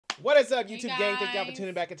What is up, YouTube gang? Thank y'all for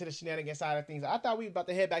tuning back into the shenanigans side of things. I thought we were about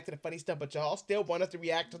to head back to the funny stuff, but y'all still want us to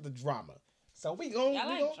react to the drama. So we gonna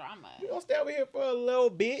stay over here for a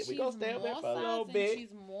little bit. We gonna stay over here for a little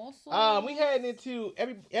bit. We heading into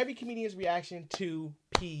every comedian's reaction to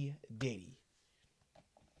P. Diddy.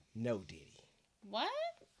 No Diddy. What?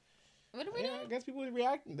 What are we doing? I guess people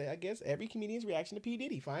reacting. I guess every comedian's reaction to P.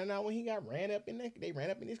 Diddy. Finding out when he got ran up in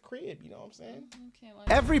his crib. You know what I'm saying? Okay,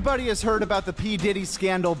 everybody has heard about the P. Diddy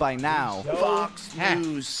scandal by now. Fox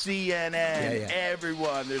News, CNN,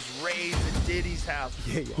 everyone. There's raids at Diddy's house.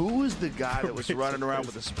 Who was the guy that was running around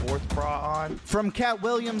with a sports bra on? From Cat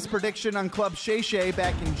Williams' prediction on Club Shay Shay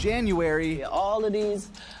back in January. All of these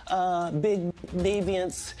big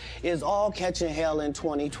deviants is all catching hell in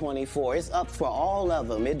 2024. It's up for all of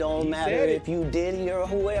them. It don't matter if you Diddy or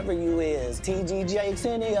whoever you is. TG Jakes,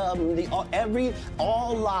 any of them.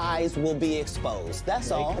 All lies will be exposed. That's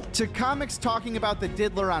all. To comics talking about the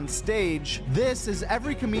diddler on stage, this is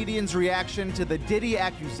every comedian's reaction to the Diddy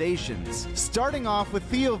accusations. Starting off with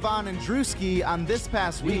Theo Von and Drewski on This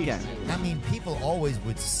Past Weekend. I mean, people always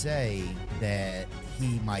would say that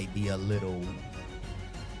he might be a little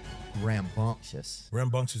rambunctious.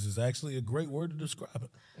 Rambunctious is actually a great word to describe it.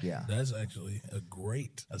 Yeah. That's actually a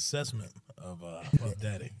great assessment of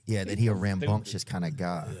Daddy. Yeah, that he a rambunctious kind of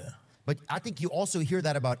guy. Yeah. But I think you also hear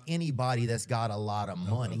that about anybody that's got a lot of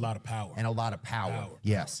money. A lot of power. And a lot of power.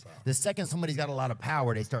 Yes. The second somebody's got a lot of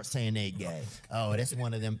power, they start saying they gay. Oh, that's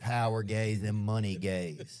one of them power gays, them money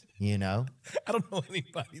gays, you know? I don't know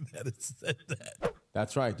anybody that has said that.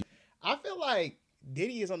 That's right. I feel like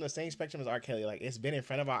Diddy is on the same spectrum as R. Kelly. Like, it's been in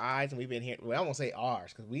front of our eyes and we've been here. Well, I won't say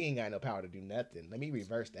ours because we ain't got no power to do nothing. Let me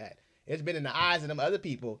reverse that. It's been in the eyes of them other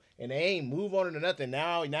people and they ain't move on to nothing.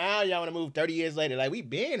 Now y'all want to move 30 years later. Like, we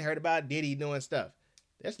been heard about Diddy doing stuff.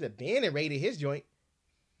 That's the been and raided his joint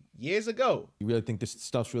years ago. You really think this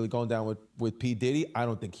stuff's really going down with P. Diddy? I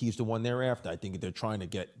don't think he's the one they're after. I think they're trying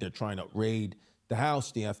to raid the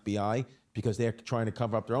house, the FBI, because they're trying to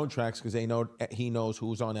cover up their own tracks because they know he knows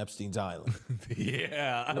who's on Epstein's island.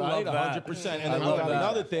 Yeah, I love that. 100%. And then we got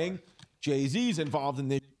another thing. Jay-Z's involved in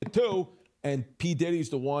this too, and P. Diddy's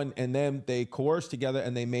the one, and then they coerced together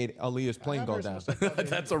and they made Aaliyah's plane go down.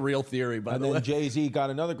 That's a real theory, by the way. And then Jay-Z got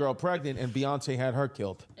another girl pregnant, and Beyonce had her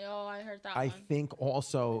killed. Oh, I heard that I one. think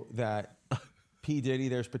also that P. Diddy,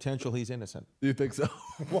 there's potential he's innocent. You think so?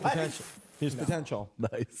 What? Potential. There's potential.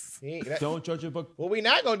 Nice. Don't judge a book. What we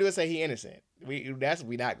not gonna do is say he innocent. That's what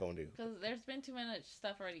we not gonna do. Because there's been too much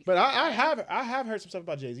stuff already. But I have heard some stuff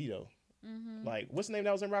about Jay-Z though. Like, what's the name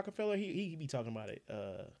that was in Rockefeller? He be talking about it.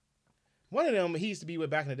 One of them he used to be with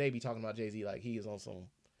back in the day be talking about Jay-Z like he is on some,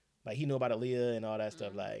 like he know about Aaliyah and all that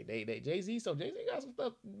stuff. Like they Jay-Z, so Jay-Z got some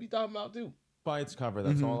stuff to be talking about too. By its cover,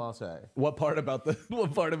 that's all I'll say. What part about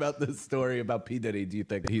this story about P. Diddy do you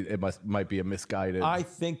think might be a misguided? I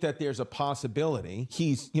think that there's a possibility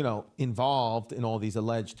he's, involved in all these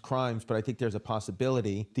alleged crimes, but I think there's a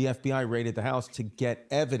possibility the FBI raided the house to get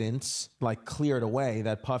evidence, like cleared away,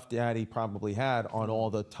 that Puff Daddy probably had on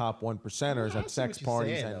all the top 1%ers at sex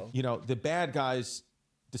parties. Saying, and, the bad guys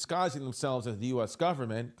disguising themselves as the U.S.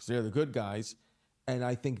 government, because they're the good guys. And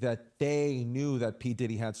I think that they knew that P.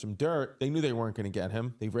 Diddy had some dirt. They knew they weren't going to get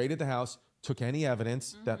him. They raided the house, took any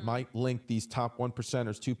evidence that might link these top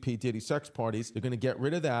 1%ers to P. Diddy sex parties. They're going to get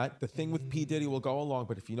rid of that. The thing with P. Diddy will go along.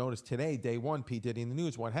 But if you notice today, day one, P. Diddy in the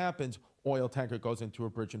news, what happens? Oil tanker goes into a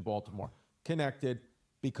bridge in Baltimore. Connected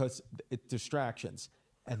because it's distractions.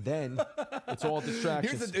 And then it's all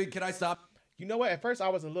distractions. Here's the thing. Can I stop? You know what? At first, I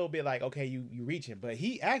was a little bit like, okay, you reaching, but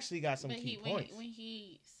he actually got some key points. When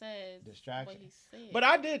he said distraction, what he said. But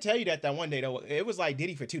I did tell you that one day though, it was like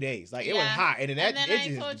Diddy for 2 days. Like it was hot, and then I just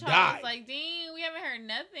told Charles, died. Like, dang, we haven't heard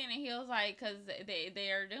nothing, and he was like, because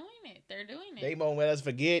they are doing it. They're doing it. They won't let us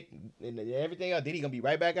forget and everything else. Diddy gonna be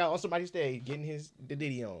right back out on somebody's stage getting the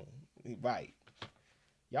Diddy on. Right.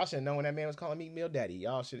 Y'all should have known when that man was calling Meek Mill Daddy.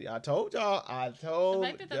 Y'all should. I told y'all. The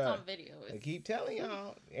fact that that's on video. I keep telling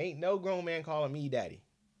y'all, ain't no grown man calling me Daddy.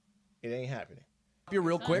 It ain't happening. You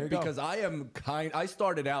real quick because I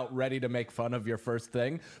started out ready to make fun of your first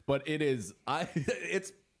thing, but it's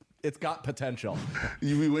got potential.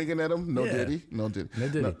 You be winking at him? No Diddy? No Diddy. No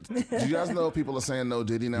Diddy. Do you guys know people are saying no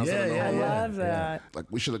Diddy now? Yeah, no I homo? love that. Like,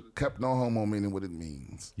 we should have kept no homo meaning what it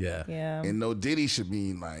means. Yeah. Yeah. And no Diddy should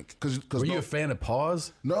mean like, because Were you a fan of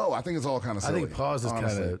pause? No, I think it's all kind of silly. I think pause is kind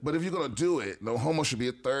of. But if you're gonna do it, no homo should be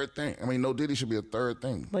a third thing. I mean, no Diddy should be a third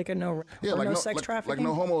thing. Like a no, like no sex trafficking. Like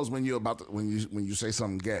no homo is when you're about to when you say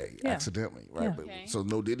something gay accidentally, right? Yeah. But, so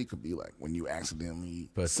no Diddy could be like when you accidentally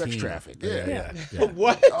sex traffic. Yeah.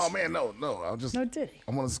 What? Oh man, no. I'll just no Diddy.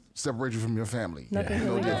 I want to separate you from your family. Nothing.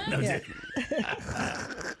 No Diddy. Yeah.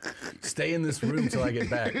 stay in this room till I get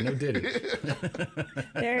back. No Diddy.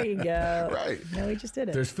 There you go. Right. No, we just did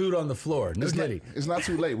it. There's food on the floor. No Diddy. It's not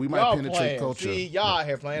too late. We might Y'all penetrate playing. culture. See, y'all out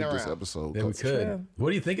here playing with around. this episode. Yeah, we could. True. What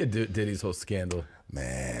do you think of Diddy's whole scandal?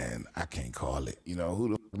 Man, I can't call it. You know,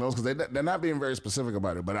 who knows? Because they're not being very specific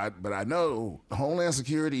about it. But I know Homeland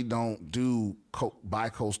Security don't do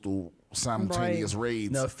bi-coastal simultaneous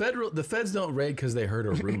raids. No, the feds don't raid because they heard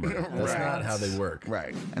a rumor. That's not how they work.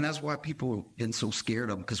 Right. And that's why people have been so scared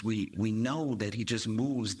of him, because we know that he just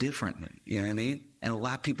moves differently. You know what I mean? And a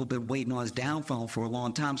lot of people have been waiting on his downfall for a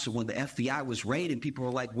long time. So when the FBI was raiding, people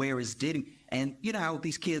were like, where is Diddy? And you know how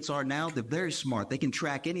these kids are now? They're very smart. They can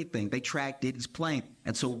track anything. They track Diddy's plane.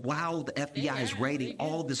 And so while the FBI is raiding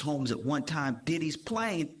all of his homes at one time, Diddy's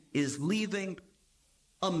plane is leaving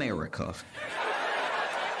America.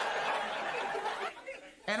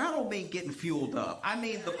 And I don't mean getting fueled up. I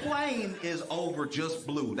mean, the plane is over just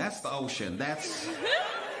blue. That's the ocean.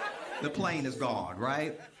 The plane is gone,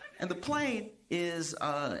 right? And the plane is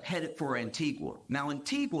headed for Antigua. Now,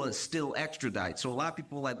 Antigua is still extradited. So a lot of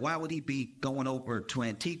people are like, why would he be going over to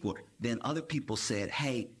Antigua? Then other people said,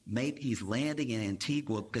 hey, maybe he's landing in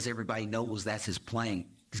Antigua because everybody knows that's his plane.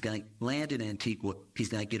 He's going to land in Antigua. He's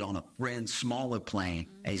going to get on a friend's smaller plane,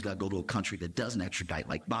 and he's going to go to a country that doesn't extradite,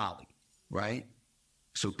 like Bali, right?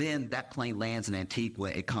 So then that plane lands in Antigua.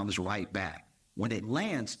 It comes right back. When it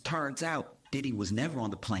lands, turns out Diddy was never on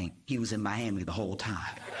the plane. He was in Miami the whole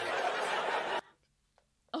time.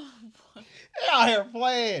 They out here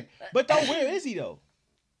playing. But though, where is he though?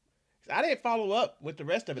 I didn't follow up with the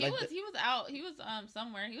rest of it. He was out. He was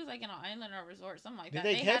somewhere. He was like in an island or a resort, something like that.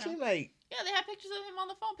 Did they catch him? Like, yeah, they had pictures of him on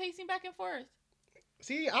the phone pacing back and forth.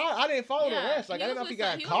 See, I didn't follow the rest. Like, I didn't know if he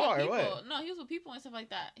got caught or what. No, he was with people and stuff like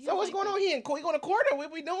that. So what's going on here? We going to court or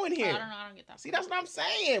what we doing here? I don't know. I don't get that. See, that's what I'm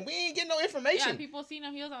saying. We ain't getting no information. Yeah, people seen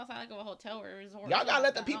him. He was outside like of a hotel or a resort. Y'all gotta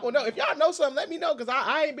let the people know. If y'all know something, let me know, because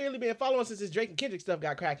I ain't barely been following since this Drake and Kendrick stuff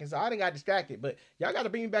got cracking, so I didn't got distracted. But y'all gotta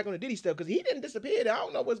bring me back on the Diddy stuff, because he didn't disappear. I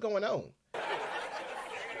don't know what's going on.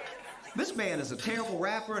 This man is a terrible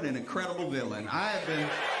rapper and an incredible villain. I've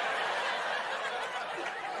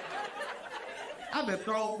been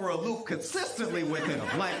thrown for a loop consistently with him.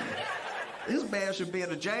 Like, this man should be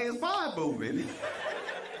in a James Bond movie.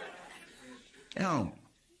 A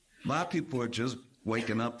lot of people are just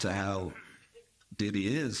waking up to how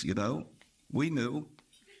Diddy is, you know? We knew.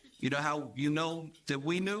 You know how you know that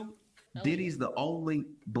we knew? Diddy's the only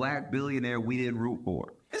black billionaire we didn't root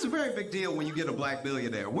for. It's a very big deal when you get a black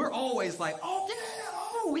billionaire. We're always like, oh, yeah,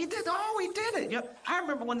 we did it. Yeah. I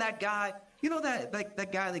remember when that guy, you know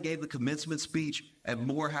that guy that gave the commencement speech at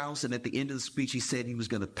Morehouse, and at the end of the speech, he said he was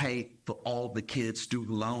going to pay for all the kids'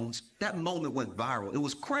 student loans? That moment went viral. It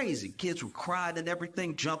was crazy. Kids were crying and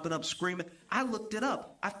everything, jumping up, screaming. I looked it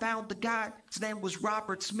up. I found the guy. His name was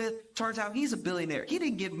Robert Smith. Turns out he's a billionaire. He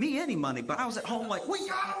didn't give me any money, but I was at home like, we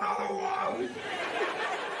got another one.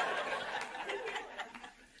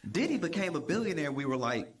 Diddy became a billionaire. We were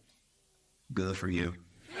like, good for you.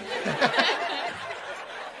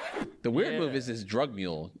 The weird move is this drug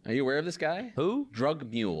mule. Are you aware of this guy? Who? Drug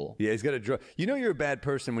mule. Yeah, he's got a drug. You know you're a bad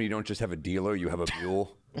person when you don't just have a dealer, you have a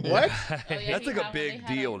mule. What? That's like a big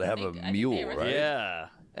deal to have a mule, right? Yeah.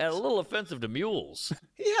 And a little offensive to mules.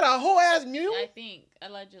 He had a whole ass mule? I think,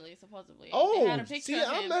 allegedly, supposedly. Oh, they had a picture of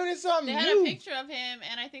I'm him. learning something They new. had a picture of him,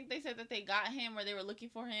 and I think they said that they got him, or they were looking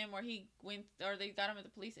for him, or he went, or they got him at the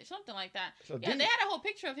police station, something like that. So yeah, they had a whole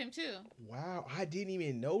picture of him, too. Wow, I didn't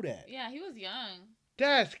even know that. Yeah, he was young.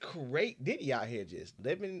 That's great. Diddy out here just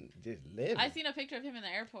living. I seen a picture of him in the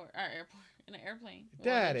airport, in an airplane.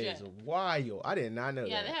 That is wild. I did not know that.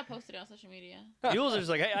 Yeah, they have posted it on social media. Mules are just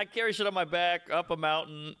like, hey, I carry shit on my back, up a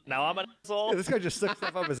mountain. Now I'm an asshole. Yeah, this guy just stuck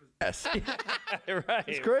stuff up his ass. Right.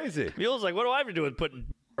 It's crazy. Mules like, what do I have to do with putting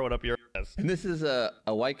up your ass? And this is a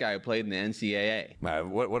white guy who played in the NCAA. Man,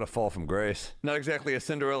 what a fall from grace. Not exactly a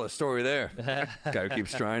Cinderella story there. Guy who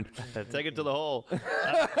keeps trying. Take it to the hole.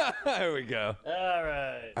 There we go. All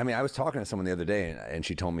right. I mean, I was talking to someone the other day, and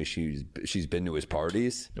she told me she's been to his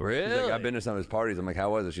parties. Really? She's like, I've been to some of his parties. I'm like, how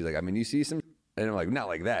was it? She's like, I mean, you see some. And I'm like, not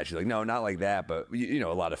like that. She's like, no, not like that. But, you know,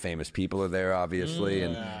 a lot of famous people are there, obviously.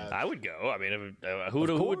 And I would go. I mean, who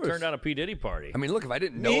would turn down a P. Diddy party? I mean, look, if I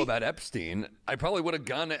didn't know about Epstein, I probably would have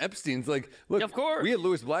gone to Epstein's. Like, look, of course. We had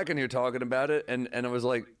Louis Black in here talking about it. And I was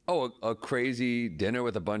like, oh, a crazy dinner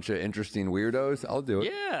with a bunch of interesting weirdos. I'll do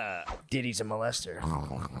it. Yeah. Diddy's a molester.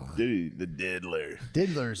 Diddy, the diddler.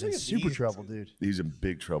 Diddler's in super trouble, dude. He's in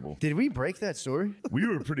big trouble. Did we break that story? We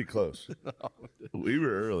were pretty close. We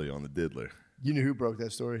were early on the diddler. You knew who broke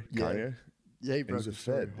that story? Kanye? Yeah, he He broke was a the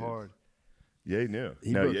story Fed, dude. hard. Ye knew.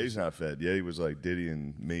 He No, broke Ye's not fed. Ye was like Diddy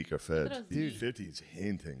and Meek are fed. Dude. 50's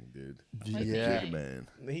hinting, dude. Yeah. Big man.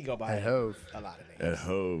 He go by At Hove. a lot of names. At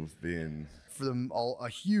Hove being... For them all, a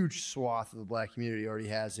huge swath of the black community already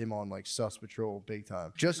has him on like sus patrol big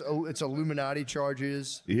time. Just it's Illuminati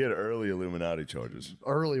charges. He had early Illuminati charges.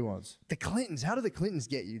 Early ones. The Clintons. How do the Clintons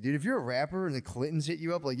get you, dude? If you're a rapper and the Clintons hit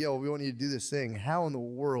you up like, yo, we want you to do this thing, how in the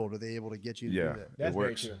world are they able to get you to do that? That's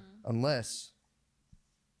very true. Unless.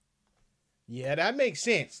 Yeah, that makes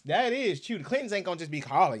sense. That is true. The Clintons ain't gonna just be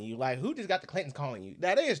calling you. Like, who just got the Clintons calling you?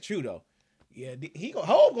 That is true though. Yeah,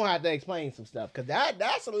 Hov gonna have to explain some stuff because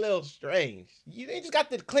that's a little strange. You ain't just got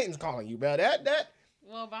the Clintons calling you, bro.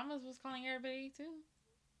 Well, Obama was calling everybody too.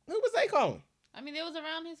 Who was they calling? I mean, they was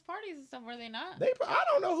around his parties and stuff, were they not? I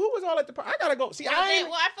don't know who was all at the party. I gotta go see. Well,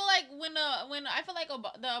 I feel like when I feel like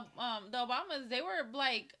the Obamas, they were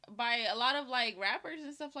like by a lot of like rappers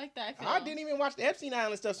and stuff like that. I didn't even watch the Epstein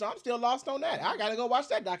Island stuff, so I'm still lost on that. I gotta go watch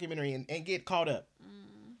that documentary and get caught up.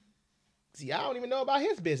 See, I don't even know about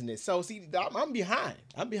his business. So see, I'm behind.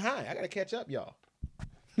 I gotta catch up, y'all.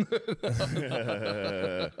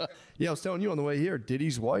 Yeah, I was telling you on the way here,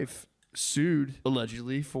 Diddy's wife sued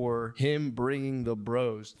allegedly for him bringing the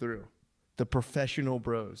bros through, the professional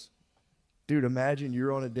bros. Dude, imagine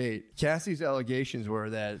you're on a date. Cassie's allegations were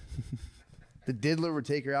that the diddler would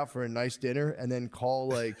take her out for a nice dinner and then call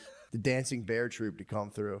like the Dancing Bear Troupe to come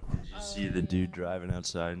through. Did you see the dude driving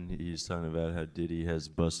outside and he's talking about how Diddy has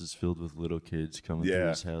buses filled with little kids coming through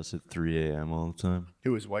his house at 3 a.m. all the time?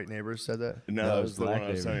 Who, his white neighbors said that? No, that was the one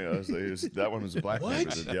I was telling you. That one was a black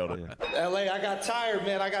neighbor that yelled it. LA, I got tired,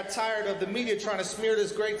 man. I got tired of the media trying to smear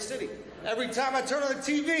this great city. Every time I turn on the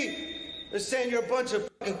TV, they're saying you're a bunch of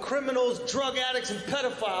fucking criminals, drug addicts, and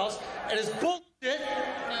pedophiles, and it's bullshit.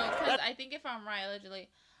 No, because I think if I'm right, allegedly,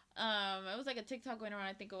 it was like a TikTok going around.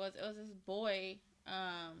 I think it was this boy.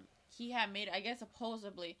 He had made, I guess,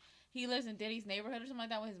 supposedly he lives in Diddy's neighborhood or something like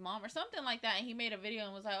that with his mom or something like that, and he made a video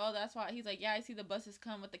and was like, "Oh, that's why." He's like, "Yeah, I see the buses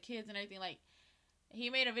come with the kids and everything." Like, he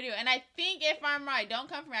made a video, and I think if I'm right, don't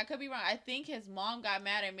come for me, I could be wrong. I think his mom got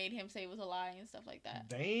mad and made him say it was a lie and stuff like that.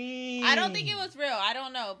 Dang. I don't think it was real. I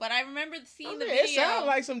don't know, but I remember seeing the video. It sounds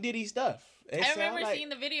like some Diddy stuff. I remember seeing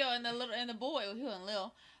the video and the boy, he wasn't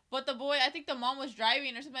Lil. But the boy, I think the mom was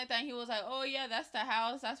driving or something like that, and he was like, "Oh yeah, that's the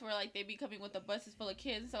house. That's where like they be coming with the buses full of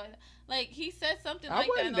kids." So like he said something like that. I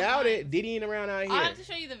wouldn't doubt it. Diddy ain't around out here. I'll have to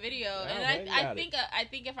show you the video, and I think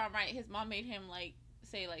if I'm right, his mom made him like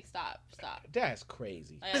say like stop. That's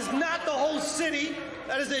crazy. It's not the whole city.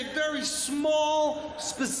 That is a very small,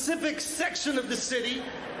 specific section of the city.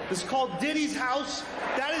 It's called Diddy's house.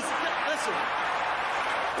 That is, listen,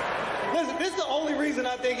 this is the only reason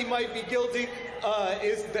I think he might be guilty,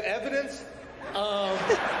 is the evidence. The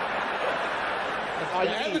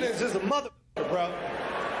evidence is a motherfucker, bro.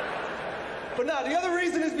 But no, the other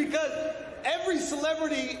reason is because every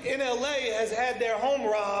celebrity in LA has had their home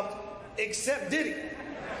robbed except Diddy.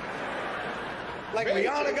 Like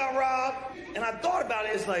Rihanna got robbed, and I thought about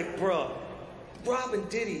it, it's like, bro, robbing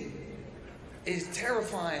Diddy is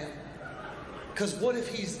terrifying, because what if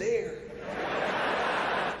he's there?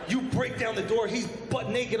 You break down the door, he's butt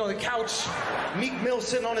naked on the couch, Meek Mill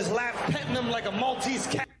sitting on his lap, petting him like a Maltese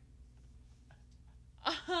cat.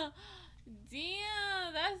 Damn,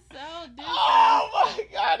 that's so different. Oh my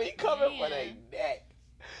God, he coming for their neck.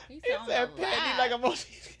 He said petting like a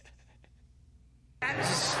Maltese cat.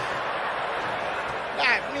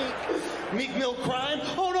 Not Meek. Meek Mill crying.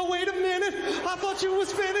 Oh no, wait a minute. I thought you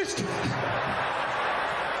was finished.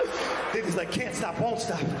 Diddy's like, can't stop, won't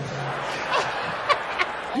stop.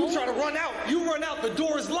 You try to run out. You run out. The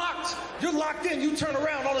door is locked. You're locked in. You turn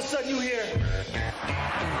around. All of a sudden you hear.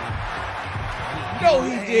 No,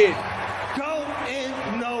 he did. Go in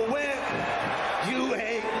nowhere. You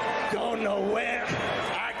ain't go nowhere.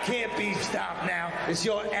 I can't be stopped now. It's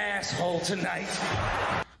your asshole tonight.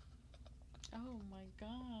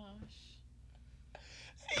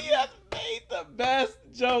 He has made the best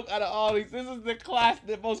joke out of all these. This is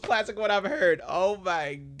the most classic one I've heard. Oh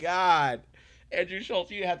my God. Andrew Schultz,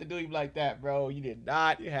 you didn't have to do him like that, bro. You did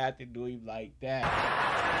not have to do him like that.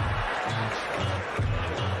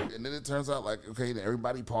 And then it turns out like, okay,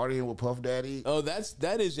 everybody partying with Puff Daddy. Oh,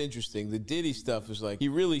 that is interesting. The Diddy stuff is like, he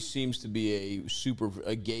really seems to be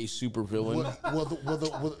a gay super villain.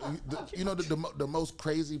 The most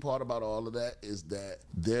crazy part about all of that is that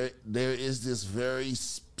there is this very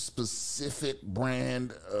specific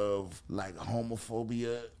brand of like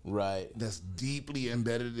homophobia, right? That's deeply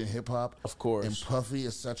embedded in hip hop, of course. And Puffy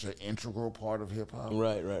is such an integral part of hip hop,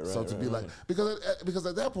 right. So to be like, because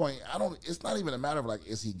at that point, it's not even a matter of like,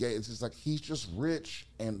 is he gay? It's just like he's just rich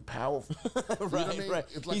and powerful, right.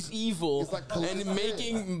 It's like, he's evil, it's like and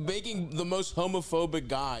making the most homophobic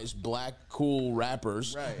guys, black cool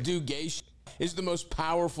rappers, do gay shit. Is the most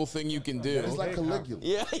powerful thing you can do. It's like Caligula.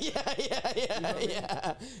 Yeah.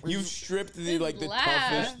 You've stripped the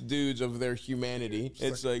toughest dudes of their humanity.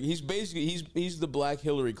 It's like he's basically he's the black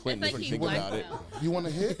Hillary Clinton if you think about it. You want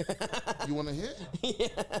to hit? You want to hit?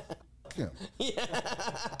 Yeah.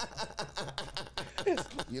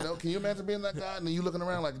 You know, can you imagine being that guy and then you looking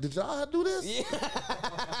around like, did y'all do this?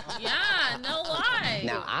 Yeah, no lie.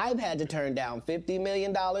 Now, I've had to turn down $50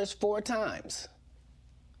 million 4 times.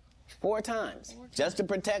 4 times. Just to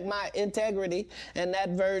protect my integrity and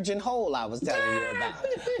that virgin hole I was telling you about.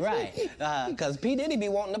 Right. Because P. Diddy be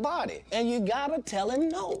wanting the body. And you gotta tell him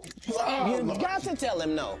no. You got to tell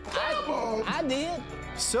him no. I did.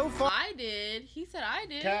 So far. I did. He said I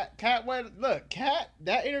did. Cat went, look, Cat,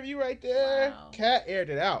 that interview right there, Cat aired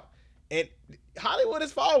it out. And Hollywood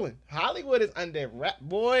is falling. Hollywood is under rap.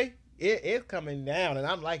 Boy, it's coming down, and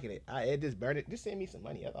I'm liking it. It just burned it. Just send me some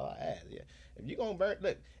money. That's all I ask. Yeah. If you gonna burn,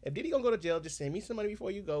 look, if Diddy gonna go to jail, just send me some money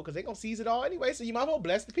before you go, because they gonna seize it all anyway, so you might as well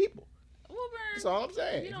bless the people. That's all I'm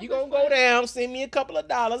saying. If you gonna go down, send me a couple of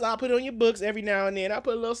dollars. I'll put it on your books every now and then. I'll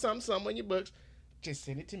put a little something on your books. Just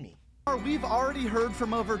send it to me. We've already heard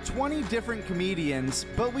from over 20 different comedians,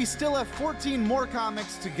 but we still have 14 more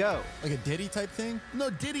comics to go. Like a Diddy type thing? No,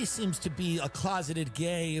 Diddy seems to be a closeted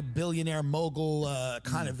gay, billionaire mogul,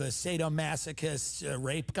 kind of a sadomasochist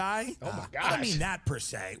rape guy. Oh my gosh. I don't mean that per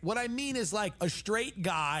se. What I mean is like a straight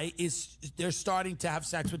guy they're starting to have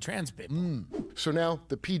sex with trans people. So now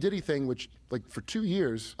the P. Diddy thing, which like for 2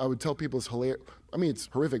 years, I would tell people is hilarious. I mean, it's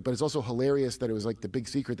horrific, but it's also hilarious that it was like the big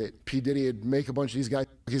secret that P. Diddy would make a bunch of these guys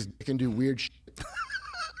can do weird shit.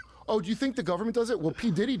 Oh, do you think the government does it? Well,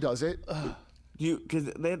 P. Diddy does it.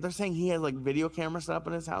 Because they're saying he has like video camera set up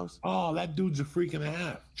in his house. Oh, that dude's a freak and a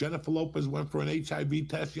half. Jennifer Lopez went for an HIV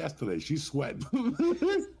test yesterday. She's sweating.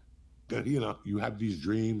 You know, you have these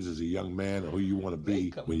dreams as a young man of who you want to be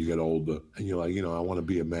when you get older. And you're like, you know, I want to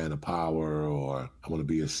be a man of power, or I want to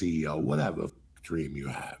be a CEO, whatever dream you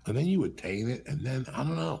have. And then you attain it, and then, I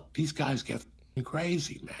don't know, these guys get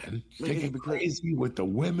crazy, man. They get crazy with the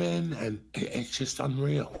women, and it's just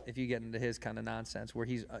unreal. If you get into his kind of nonsense where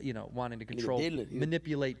he's, wanting to control,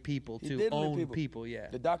 manipulate people to own people, yeah.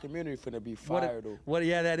 The documentary finna be fire, though.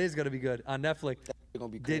 Yeah, that is going to be good on Netflix. Gonna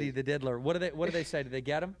be Diddy the Diddler. What do they say? Did they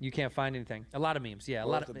get him? You can't find anything. A lot of memes. Yeah,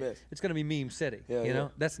 it's gonna be meme city. Yeah, you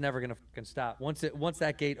know, that's never gonna fucking stop. Once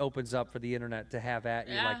that gate opens up for the internet to have at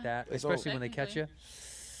you like that, especially when they catch you,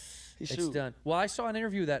 it's done. Well, I saw an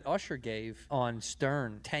interview that Usher gave on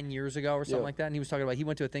Stern 10 years ago or something like that, and he was talking about he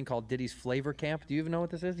went to a thing called Diddy's Flavor Camp. Do you even know what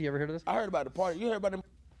this is? You ever heard of this? I heard about the party. You heard about the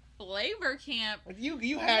Flavor Camp. You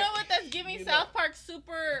know what that's giving South Park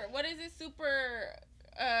super. What is it? Super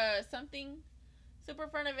something. Super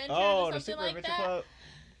Front Adventures or something like that. Club.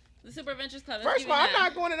 The Super Adventures Club. First of all, I'm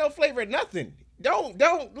not going to no flavor nothing.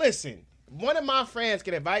 Don't listen. One of my friends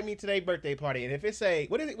can invite me to their birthday party, and if it say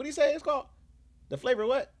what do you say it's called? The flavor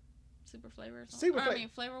what? Super Flavor or something. I mean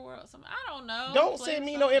Flavor World. Something. I don't know. Don't send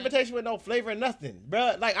me no invitation with no flavor or nothing,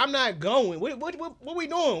 bruh. Like I'm not going. What we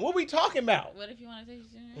doing? What we talking about? What if you want to take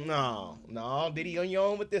you? No. Diddy on your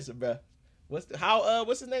own with this, bruh.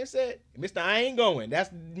 What's his name said? Mr. I ain't going.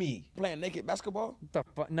 That's me. Playing naked basketball? The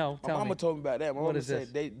fuck? No, my mama told me about that. My what mama is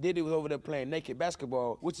said Diddy was over there playing naked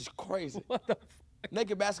basketball, which is crazy. What the fuck?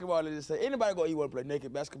 Naked basketball, they just say, anybody go, you want to play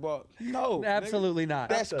naked basketball? No. Absolutely not.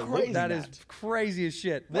 That's crazy. That is crazy as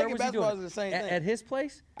shit. Where was basketball he doing? is the same thing. At his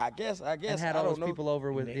place? I guess. And had all those people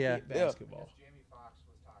over with, naked basketball.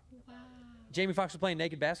 Jamie Foxx was playing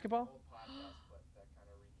naked basketball?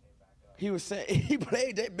 He was saying, he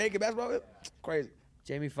played naked basketball? Crazy.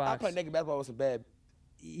 Jamie Foxx. I played naked basketball with some bad.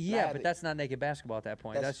 Yeah, but that's not naked basketball at that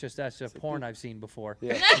point. That's just porn I've seen before.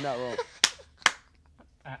 Yeah, you're not wrong.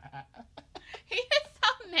 He is so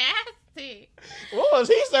nasty. What was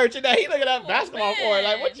he searching that? He looking up basketball for?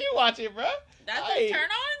 Like, what you watching, bro? That's his turn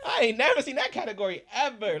on? I ain't never seen that category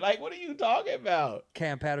ever. Like, what are you talking about?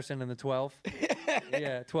 Cam Patterson in the 12.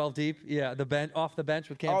 Yeah, 12 deep. Yeah, off the bench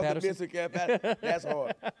with Cam Patterson. The Cam Patterson. That's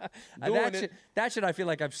hard. That shit I feel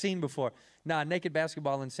like I've seen before. Nah, naked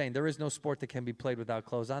basketball, insane. There is no sport that can be played without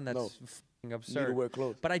clothes on. That's fucking absurd. You need to wear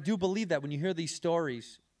clothes. But I do believe that when you hear these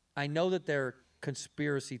stories, I know that they're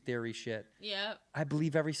conspiracy theory shit. Yep. I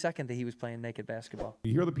believe every second that he was playing naked basketball.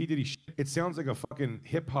 You hear the P. Diddy shit, it sounds like a fucking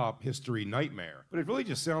hip-hop history nightmare. But it really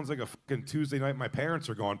just sounds like a fucking Tuesday night my parents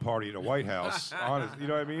are going party at a White House. Honest, you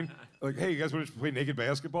know what I mean? Like, hey, you guys want to play naked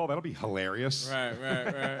basketball? That'll be hilarious.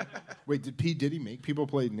 Right. Wait, did P. Diddy make people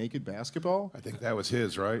play naked basketball? I think that was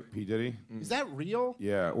his, right? P. Diddy? Is that real?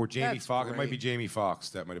 Yeah, or Jamie That's Foxx. It might great. be Jamie Foxx.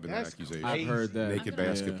 That might have been That's the accusation. crazy. I've heard that. Naked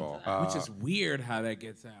basketball. Which is weird how that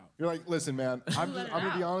gets out. You're like, listen, man, I'm going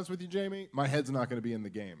to be honest with you, Jamie. My head's not going to be in the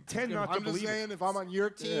game. I'm just saying, if I'm on your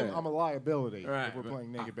team, I'm a liability if we're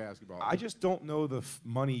playing naked basketball. I just don't know the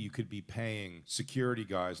money you could be paying security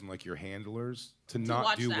guys and like your handlers to not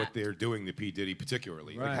watch do that. what they're doing to P. Diddy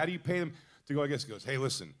particularly. Like, Right. how do you pay them to go, I guess he goes, hey,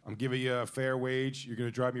 listen, I'm giving you a fair wage. You're going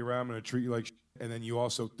to drive me around. I'm going to treat you like shit. And then you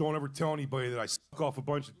also don't ever tell anybody that I suck off a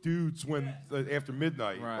bunch of dudes when after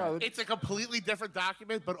midnight. Right. It's a completely different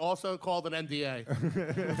document, but also called an NDA.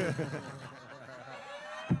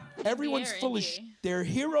 Everyone's Their full of NDA. Their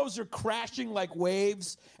heroes are crashing like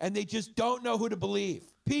waves, and they just don't know who to believe.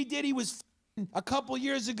 P. Diddy was a couple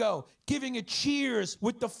years ago giving a cheers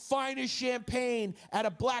with the finest champagne at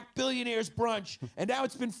a black billionaire's brunch, and now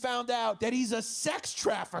it's been found out that he's a sex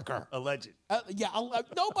trafficker. Alleged.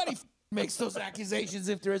 Nobody makes those accusations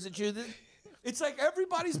if there is a truth. It's like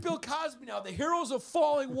everybody's Bill Cosby now. The heroes are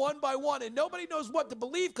falling one by one, and nobody knows what to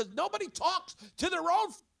believe because nobody talks to their own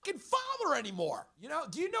fucking father anymore. You know?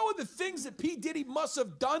 Do you know the things that P. Diddy must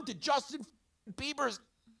have done to Justin Bieber's?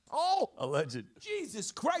 Oh, alleged.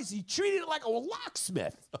 Jesus Christ! He treated it like a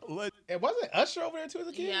locksmith. It wasn't Usher over there too as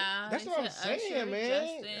a kid. Yeah, That's he what I'm said saying, Usher, man.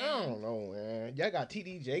 Justin. I don't know, man. Y'all got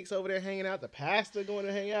T.D. Jakes over there hanging out, the pastor going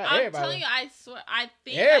to hang out. I'm Everybody. telling you, I swear, I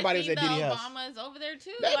think Everybody I was think at the Diddy house. Obamas over there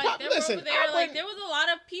too. They Like they listen, were over there. I Like wouldn't- there was a lot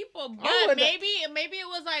of people, but wouldn't- maybe it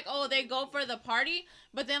was like, oh, they go for the party,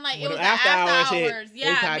 but then like it When was the the after after hours hit, hours. they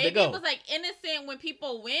Yeah, tried to maybe go. it was like innocent when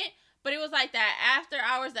people went. But it was like that after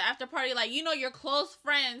hours, the after party, like, you know, your close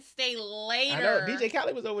friends stay later. I know. DJ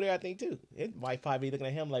Khaled was over there, I think, too. His wife probably looking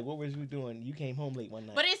at him like, what was you doing? You came home late one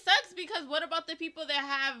night. But it sucks because what about the people that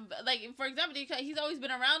have, like, for example, he's always been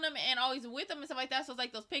around them and always with them and stuff like that. So it's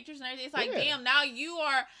like those pictures and everything. It's like, Yeah. damn, now you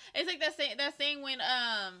are. It's like that saying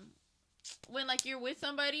when like you're with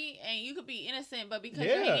somebody and you could be innocent, but because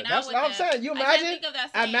you're hanging out that's with what I'm them. saying. You I can't imagine, think of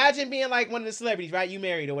that saying. imagine being like one of the celebrities, right? You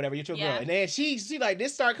married or whatever, you're your Yeah. girl, and then she like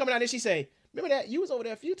this started coming out, and she say, "Remember that you was over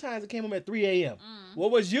there a few times and came home at 3 a.m.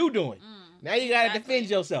 What was you doing? Now you gotta defend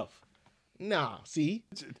yourself." Nah, see,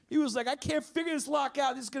 He was like, I can't figure this lock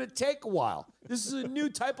out. This is going to take a while. This is a new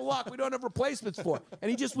type of lock we don't have replacements for. And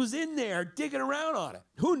he just was in there digging around on it.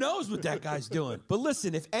 Who knows what that guy's doing? But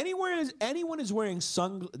listen, if anyone is wearing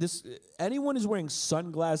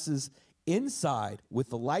sunglasses inside with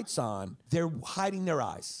the lights on, they're hiding their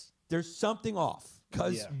eyes. There's something off.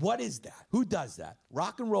 Because what is that? Who does that?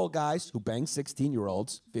 Rock and roll guys who bang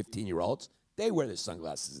 16-year-olds, 15-year-olds, they wear their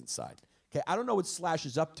sunglasses inside. Okay, I don't know what Slash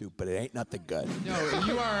is up to, but it ain't nothing good. No,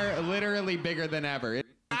 you are literally bigger than ever. It's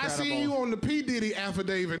I incredible. see you on the P. Diddy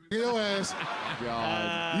affidavit. Your ass.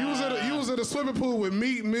 God. You was at a swimming pool with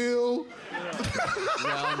Meat Mill.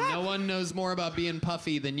 Well, no one knows more about being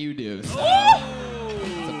puffy than you do. So.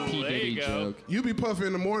 It's a P. Diddy joke. You be puffy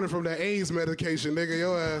in the morning from that AIDS medication, nigga.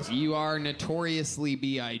 Your ass. You are notoriously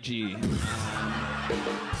B.I.G.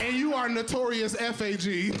 And you are notorious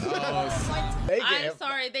FAG. I'm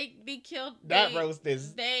sorry, they killed that roast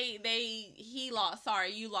is. He lost.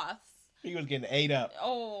 Sorry, you lost. He was getting ate up.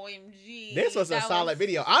 OMG. This was a solid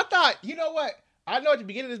video. I thought, you know what? I know at the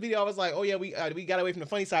beginning of this video, I was like, oh yeah, we got away from the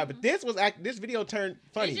funny side, but this video turned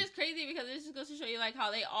funny. It's just crazy because it just goes to show you like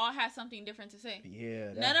how they all had something different to say.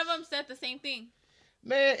 Yeah. None of them said the same thing.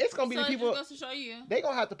 Man, it's gonna be So the it people. just goes to show you. They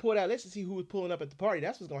gonna have to pull that list to see who was pulling up at the party.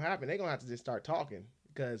 That's what's gonna happen. They gonna have to just start talking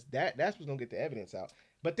because that's what's gonna get the evidence out.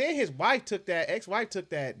 But then his ex-wife took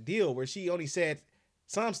that deal where she only said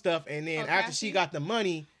some stuff, and then after she got the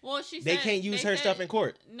money, well, they can't use her stuff in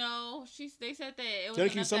court. No, they said that it was So they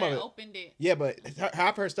can enough use some that of it it. opened it. Yeah, but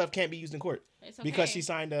half her stuff can't be used in court It's okay. because she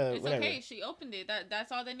signed a It's whatever. okay. She opened it.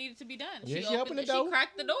 That's all that needed to be done. Yeah, she opened the She door.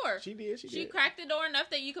 cracked the door. She did. She cracked the door enough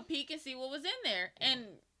that you could peek and see what was in there. And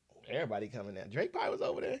Everybody coming in. Drake probably was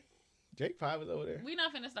over there. we're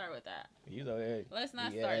not finna start with that. He's over there. Let's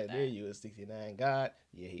not yeah, start that. There you a 69 God.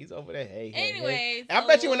 Yeah, he's over there. Hey, Anyways, I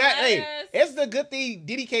bet you when that. Hey, let us- it's the good thing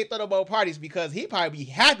Diddy can't throw no more parties because he probably be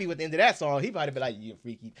happy with the end of that song. He probably be like, you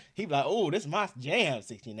freaky. He be like, oh, this is my jam,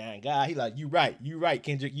 69 God. He like, you right,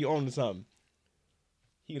 Kendrick, you own to something.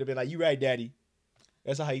 He would have been like, you right, daddy.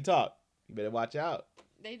 That's how he talk. You better watch out.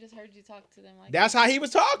 They just heard you talk to them like That's how he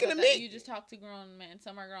was talking to me. You just talk to grown men.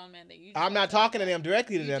 Some are grown men that you. I'm not talking to them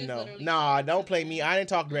directly to them, though. Nah, don't play me. I didn't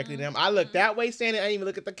talk directly to them. I look that way standing. I didn't even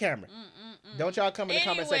look at the camera. Don't y'all come in the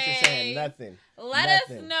comment section saying nothing. Let us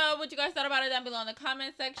know what you guys thought about it down below in the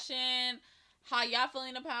comment section. How y'all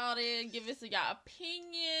feeling about it? Give us y'all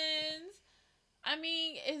opinions. I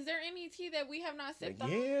mean, is there any tea that we have not sipped on?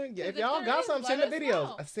 Yeah. If y'all got something, send the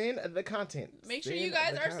videos. Send the content. Make sure you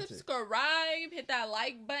guys are subscribed. Hit that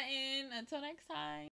like button. Until next time.